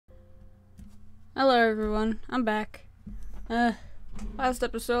Hello everyone, I'm back. Last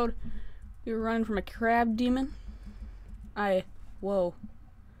episode, we were running from a crab demon. Whoa.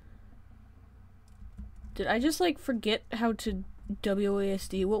 Did I just forget how to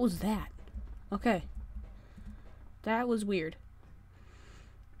WASD? What was that? Okay. That was weird.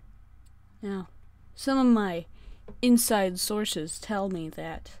 Now, some of my inside sources tell me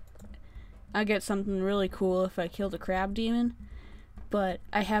that I get something really cool if I kill the crab demon, but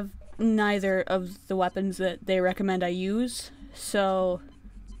I have neither of the weapons that they recommend I use, so...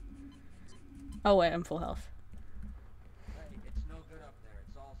 Oh wait, I'm full health. Hey, it's no good up there.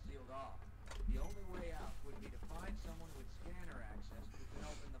 It's all sealed off. The only way out would be to find someone with scanner access who can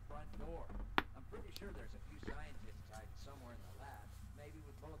open the front door. I'm pretty sure there's a few scientists hiding somewhere in the lab. Maybe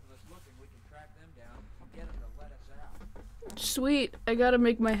with both of us looking, we can track them down and get them to let us out. Sweet, I gotta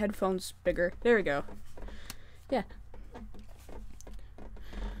make my headphones bigger. There we go. Yeah.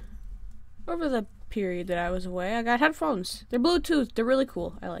 Over the period that I was away, I got headphones. They're Bluetooth. They're really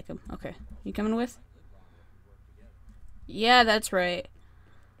cool. I like them. Okay. You coming with? Yeah, that's right.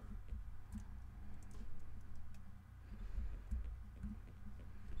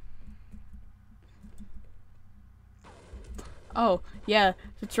 Oh, yeah,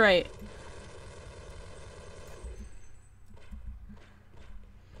 that's right.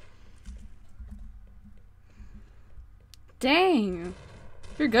 Dang.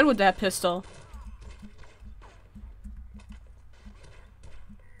 You're good with that pistol.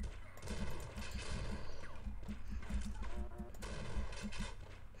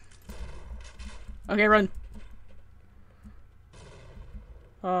 Okay, run.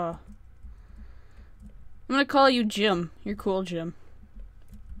 I'm gonna call you Jim. You're cool, Jim.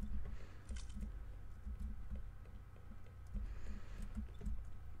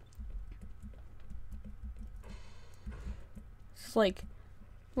 It's like...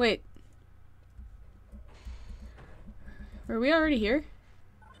 Wait. Were we already here?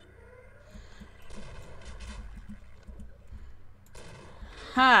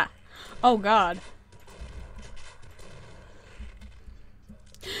 Ha! Oh god.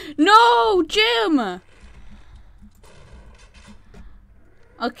 No! Jim!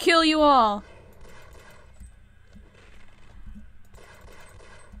 I'll kill you all.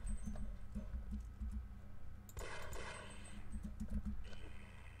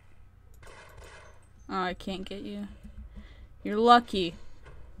 Oh, I can't get you. You're lucky.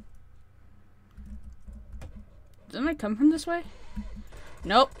 Does somebody come from this way?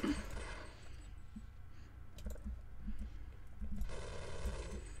 Nope.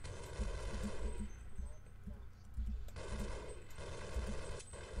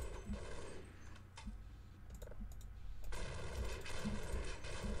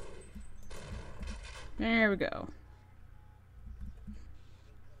 There we go.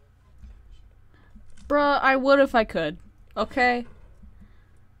 Bruh, I would if I could. Okay?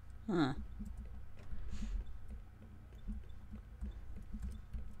 Huh.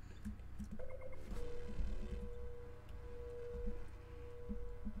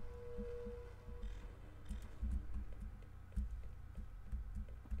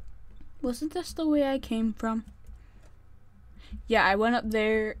 Wasn't this the way I came from? Yeah, I went up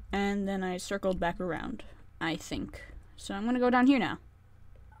there and then I circled back around, I think. So I'm gonna go down here now.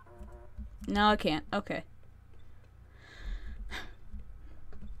 No, I can't. Okay.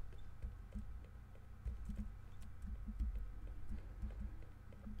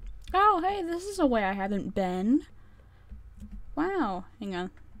 Oh, hey, this is a way I haven't been. Wow. Hang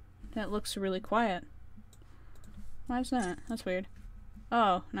on. That looks really quiet. Why is that? That's weird.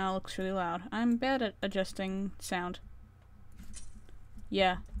 Oh, now it looks really loud. I'm bad at adjusting sound.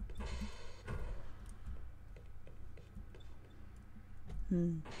 Yeah.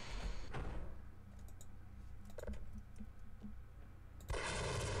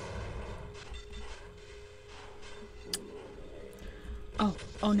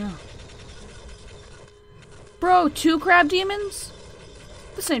 Oh no. Bro, 2 crab demons?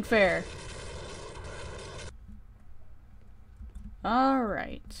 This ain't fair.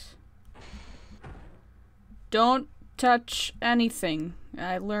 Alright. Don't touch anything.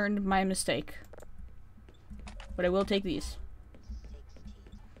 I learned my mistake. But I will take these.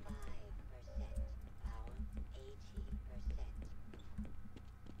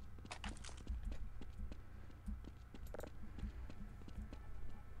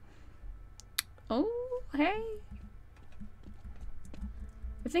 Oh, hey.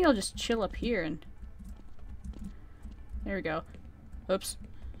 I think I'll just chill up here and... There we go. Oops.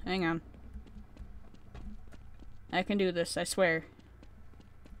 Hang on. I can do this, I swear.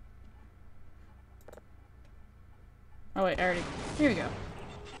 Oh wait, I already... Here we go.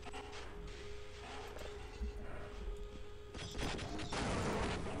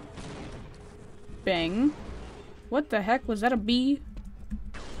 sleeping. What the heck? Was that a bee?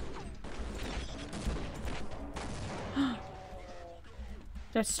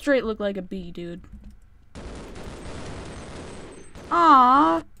 That straight looked like a bee, dude.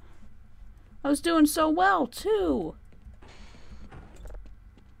 Ah, I was doing so well, too.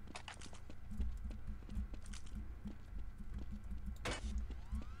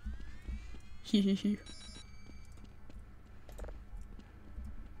 Hehehe.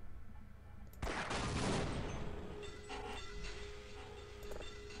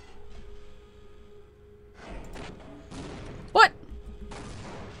 What?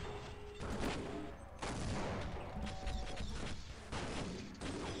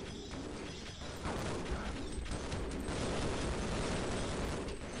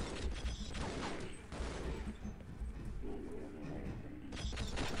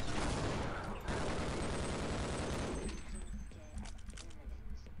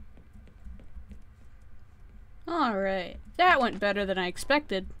 Alright, that went better than I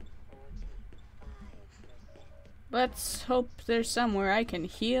expected. Let's hope there's somewhere I can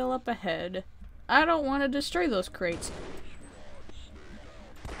heal up ahead. I don't want to destroy those crates.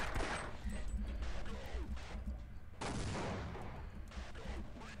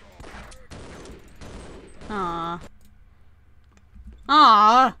 Ah.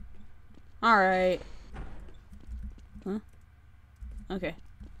 Ah. Alright. Huh? Okay.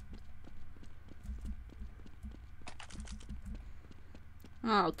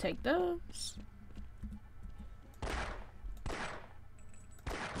 I'll take those.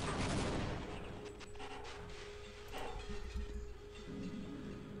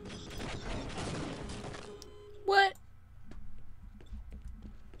 What?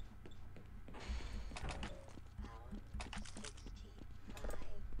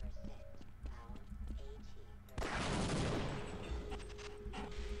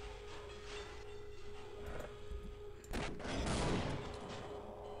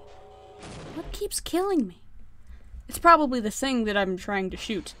 What keeps killing me? It's probably the thing that I'm trying to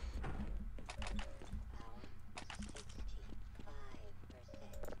shoot.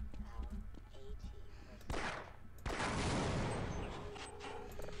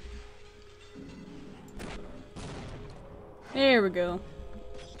 There we go.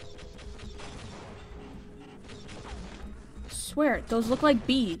 I swear, those look like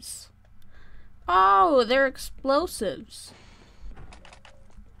bees. Oh, they're explosives.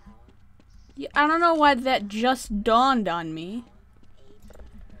 Yeah, I don't know why that just dawned on me.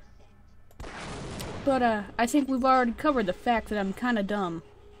 But, I think we've already covered the fact that I'm kinda dumb.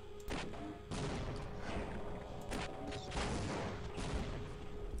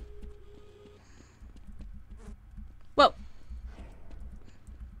 Whoa.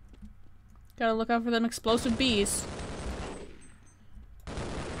 Gotta look out for them explosive bees.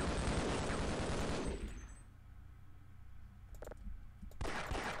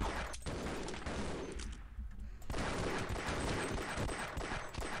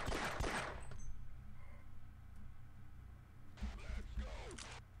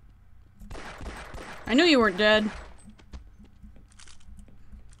 I knew you weren't dead.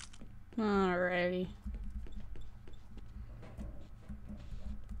 Alrighty.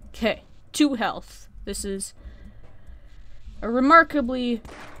 Okay, 2 health. This is a remarkably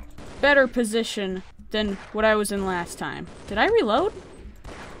better position than what I was in last time. Did I reload?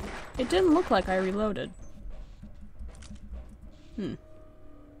 It didn't look like I reloaded.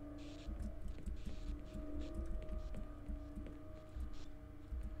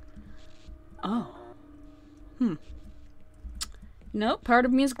 Oh. Nope, part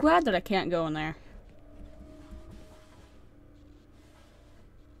of me is glad that I can't go in there.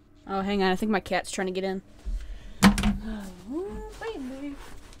 Oh, hang on, I think my cat's trying to get in. Oh, baby.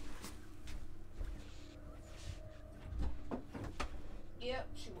 Yep,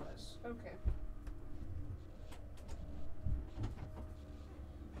 she was. Okay.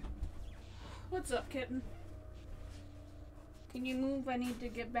 What's up, kitten? Can you move? I need to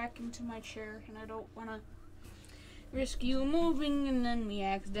get back into my chair, and I don't want to risk you moving and then me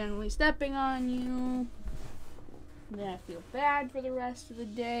accidentally stepping on you. And then I feel bad for the rest of the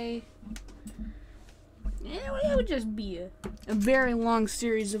day. Yeah, it would just be a very long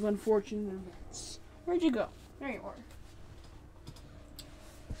series of unfortunate events. Where'd you go? There you are.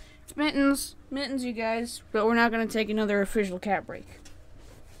 It's Mittens. Mittens, you guys. But we're not going to take another official cat break.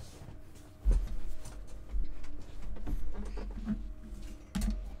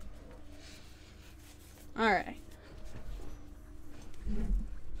 Alright.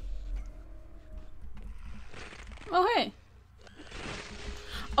 Oh, hey.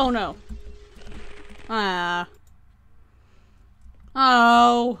 Oh, no. Ah.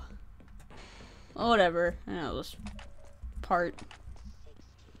 Oh. Whatever. I know this part.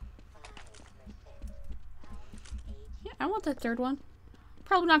 Yeah, I want that third one.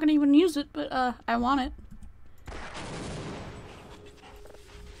 Probably not gonna even use it, but I want it.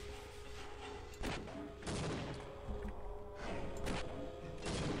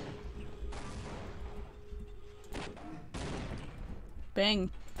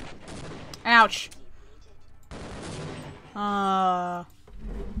 Bang. Ouch.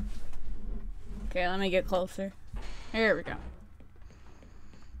 Okay, let me get closer. Here we go.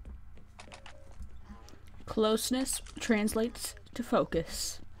 Closeness translates to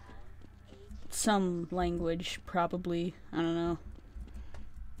focus. Some language, probably. I don't know.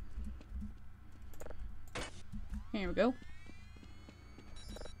 Here we go.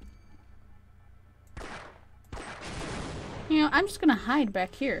 You know, I'm just gonna hide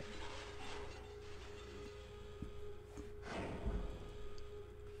back here.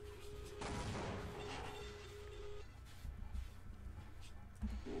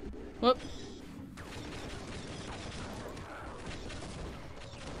 Whoop.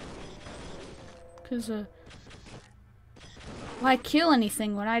 Cause, why kill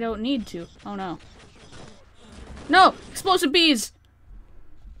anything when I don't need to? Oh no. No! Explosive bees!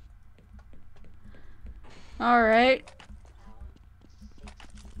 Alright.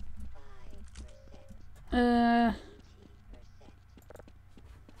 Let's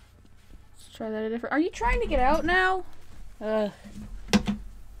try that a different. Are you trying to get out now? Okay.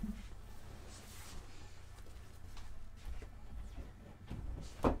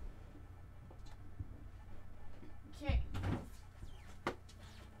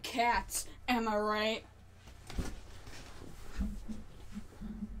 Cats, am I right?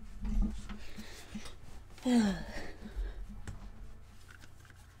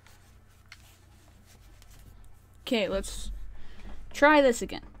 Okay, let's try this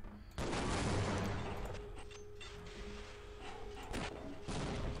again.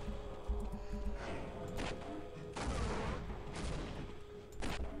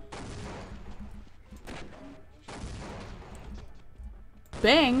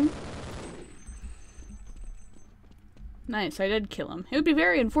 Bang! Nice, I did kill him. It would be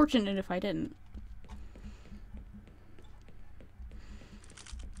very unfortunate if I didn't.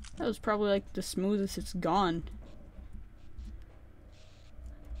 That was probably like the smoothest it's gone.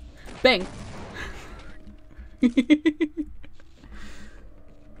 Bang!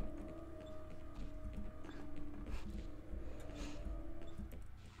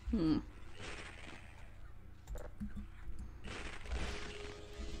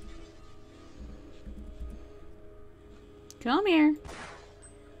 Come here.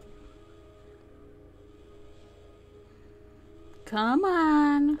 Come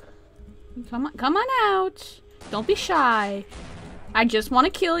on. Come on out. Don't be shy. I just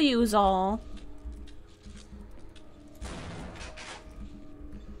want to kill you is all.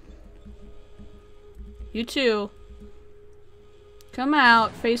 You too. Come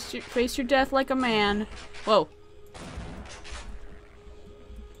out. Face your death like a man. Whoa.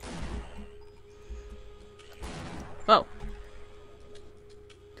 Whoa.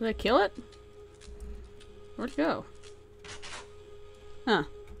 Did I kill it? Where'd it go? Huh.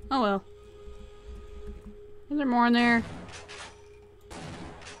 Oh well. Is there more in there?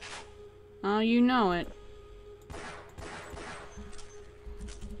 Oh, you know it.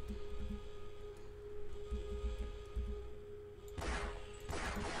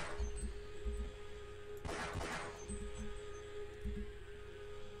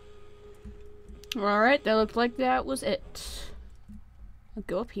 Alright, that looked like that was it. I'll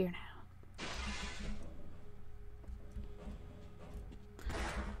go up here now.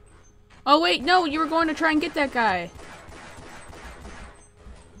 Oh wait, no, you were going to try and get that guy.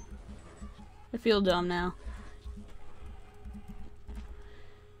 I feel dumb now.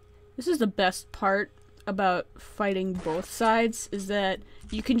 This is the best part about fighting both sides, is that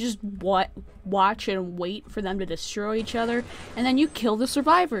you can just watch and wait for them to destroy each other, and then you kill the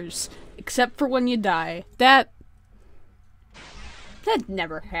survivors. Except for when you die. That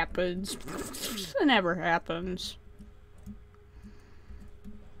never happens. That never happens.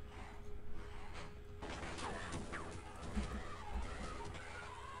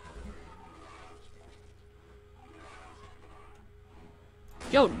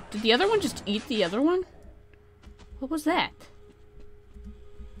 Yo, did the other one just eat the other one? What was that?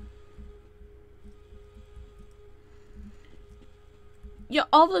 Yeah,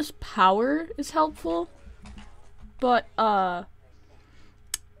 all this power is helpful, but,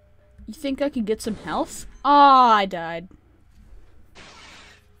 you think I could get some health? Ah, I died.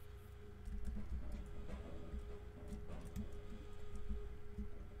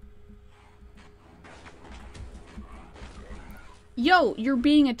 Yo, you're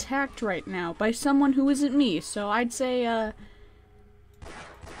being attacked right now by someone who isn't me, so I'd say,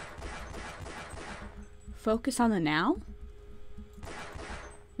 focus on the now?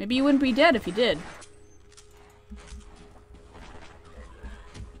 Maybe you wouldn't be dead if you did.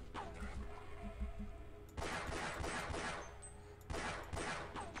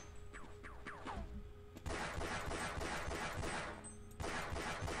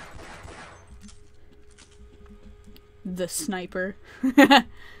 The sniper.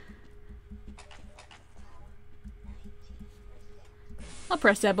 I'll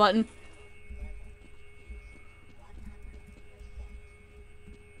press that button.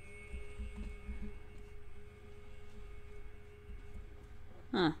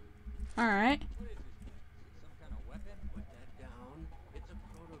 Huh. Alright. What is this thing? Some kind of weapon? Put that down. It's a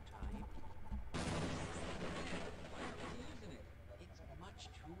prototype. Why aren't we using it? It's much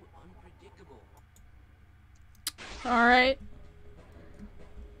too unpredictable. Alright.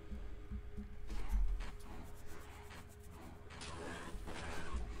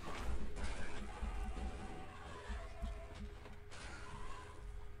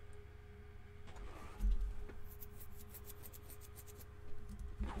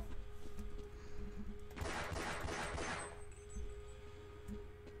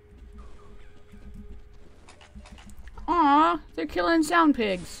 Aw, they're killing sound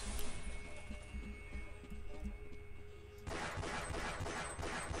pigs.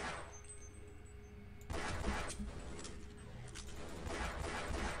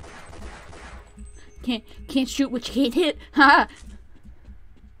 Can't shoot what you can't hit. Ha!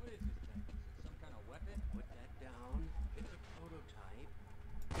 What is this thing? Some kind of weapon? Put that down. It's a prototype.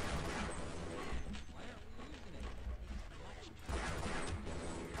 Why aren't we using it? It's much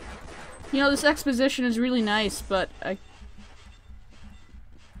too You know, this exposition is really nice, but I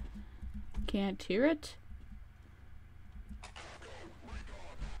can't hear it.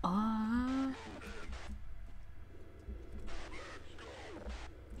 Ah.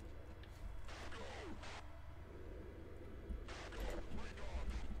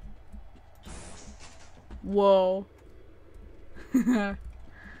 Whoa.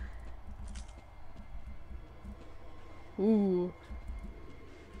 Ooh.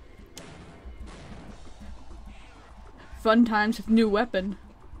 Fun times with new weapon.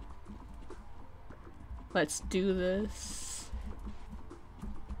 Let's do this.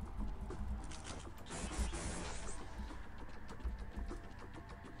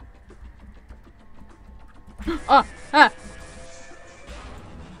 Ah! Ah!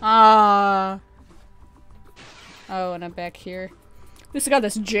 Ah! Oh, and I'm back here. At least I got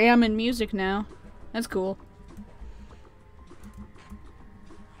this jam and music now. That's cool.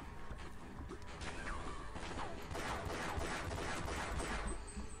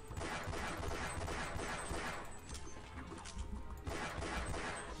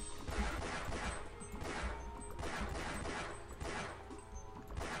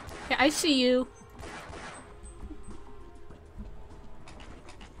 Yeah, I see you.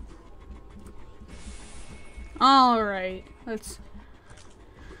 Alright, let's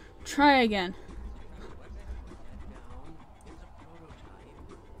try again.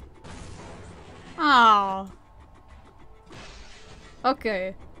 Oh.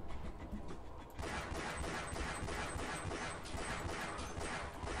 Okay.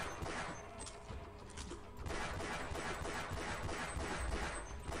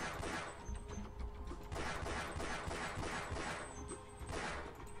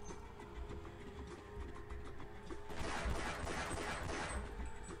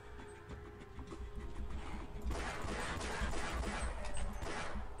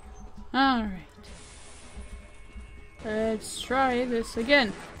 Alright. Let's try this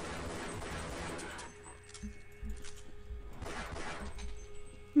again.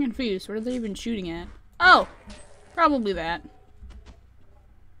 I'm confused. What are they even shooting at? Oh! Probably that.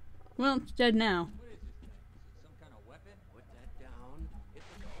 Well, it's dead now. What is this thing? Some kind of weapon? Put that down.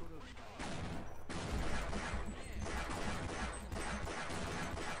 It's a prototype.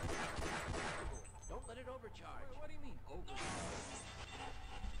 Don't let it overcharge. What do you mean, overcharge?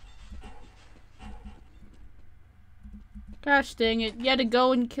 Gosh dang it. You had to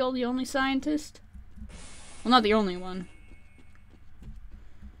go and kill the only scientist? Well, not the only one.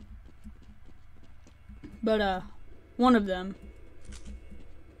 But, one of them.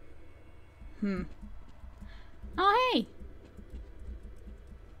 Oh, hey!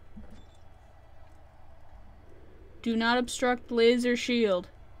 Do not obstruct laser shield.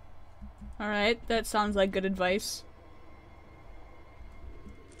 Alright, that sounds like good advice.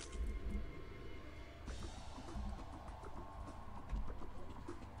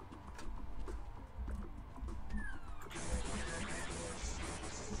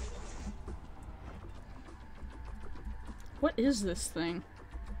 What is this thing?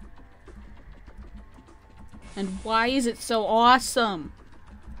 And why is it so awesome?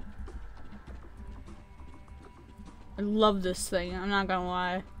 I love this thing, I'm not gonna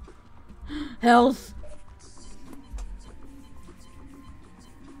lie. Health!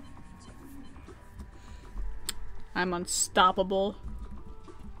 I'm unstoppable.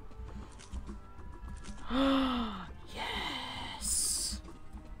 Yes!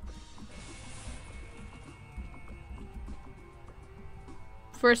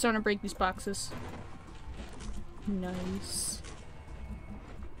 First I want to break these boxes. Nice.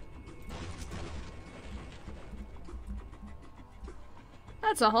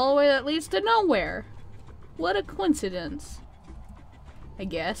 That's a hallway that leads to nowhere. What a coincidence. I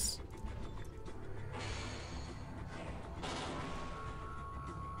guess.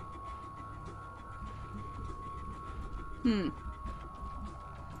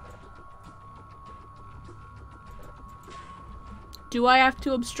 Do I have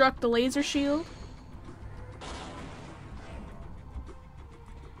to obstruct the laser shield?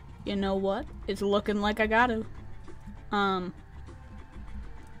 You know what? It's looking like I gotta.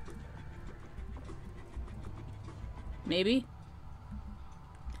 Maybe?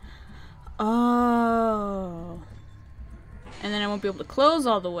 Oh. And then I won't be able to close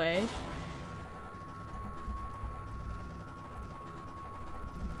all the way.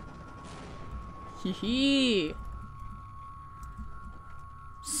 Hee hee.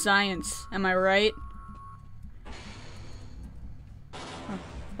 Science, am I right? Huh.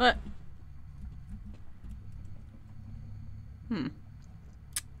 What?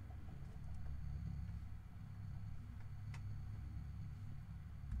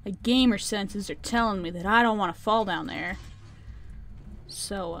 My gamer senses are telling me that I don't want to fall down there.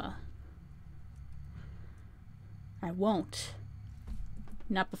 So, I won't.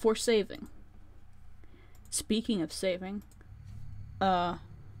 Not before saving. Speaking of saving,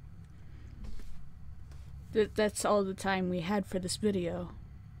 that's all the time we had for this video.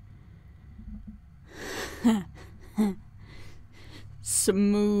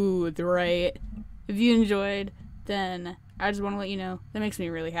 Smooth, right? If you enjoyed, then I just want to let you know that makes me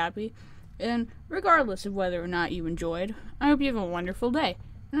really happy. And regardless of whether or not you enjoyed, I hope you have a wonderful day.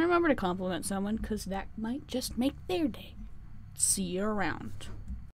 And remember to compliment someone, because that might just make their day. See you around.